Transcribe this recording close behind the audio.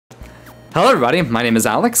Hello everybody, my name is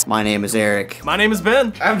Alex. My name is Eric. My name is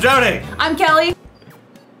Ben. I'm Jody. I'm Kelly.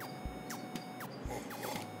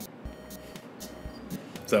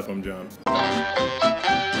 What's up, I'm John.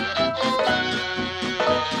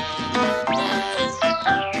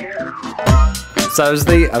 So I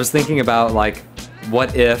was thinking about like,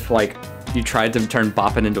 what if like you tried to turn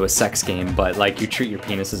Bop It into a sex game, but like you treat your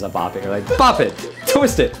penis as a bop it. You're like, bop it,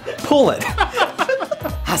 twist it, pull it.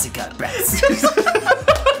 How's it got best?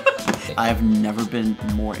 I have never been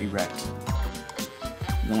more erect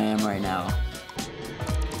than I am right now.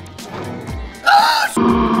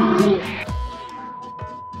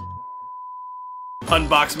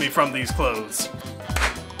 Unbox me from these clothes.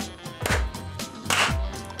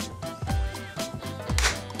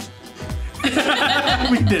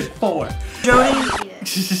 We did 4. Jody,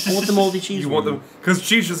 I want the moldy cheese. You want them? Because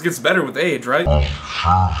cheese just gets better with age, right?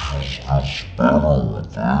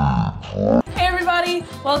 Hey everybody,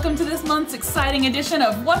 welcome to this month's exciting edition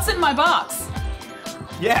of What's in My Box.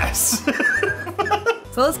 Yes.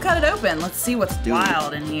 So let's cut it open. Let's see what's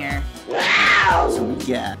wild in here. So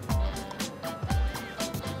yeah.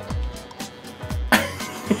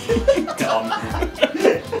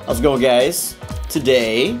 Let's go, guys.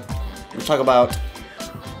 Today, we're talking about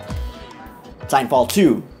Titanfall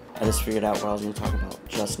 2. I just figured out what I was going to talk about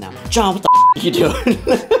just now. John, what the f are you doing?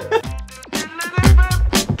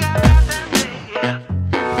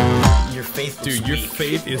 Your faith, dude. Your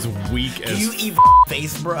faith is weak as. You eat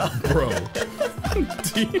face, bro.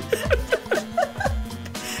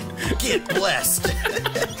 Get blessed.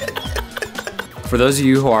 For those of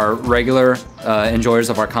you who are regular enjoyers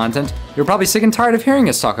of our content, you're probably sick and tired of hearing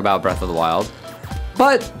us talk about Breath of the Wild,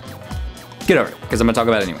 but get over it, because I'm gonna talk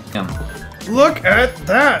about it anyway. Look at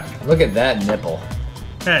that. Look at that nipple.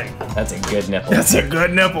 Hey, That's a good nipple. that's a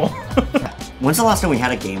good nipple. When's the last time we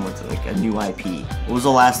had a game with like a new IP? What was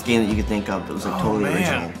the last game that you could think of that was like totally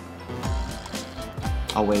original?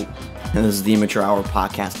 I'll wait. And this is the Immature Hour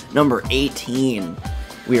podcast, number 18.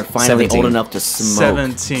 We are finally 17. old enough to smoke.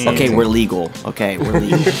 17. Okay, we're legal. Okay, we're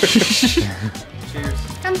legal. Cheers.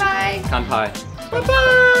 Kanpai. Kanpai.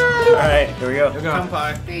 All right, here we go. Come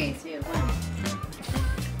pie. 3, 2,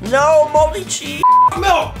 1. No moldy cheese.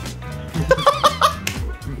 Milk.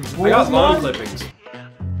 I got lawn clippings.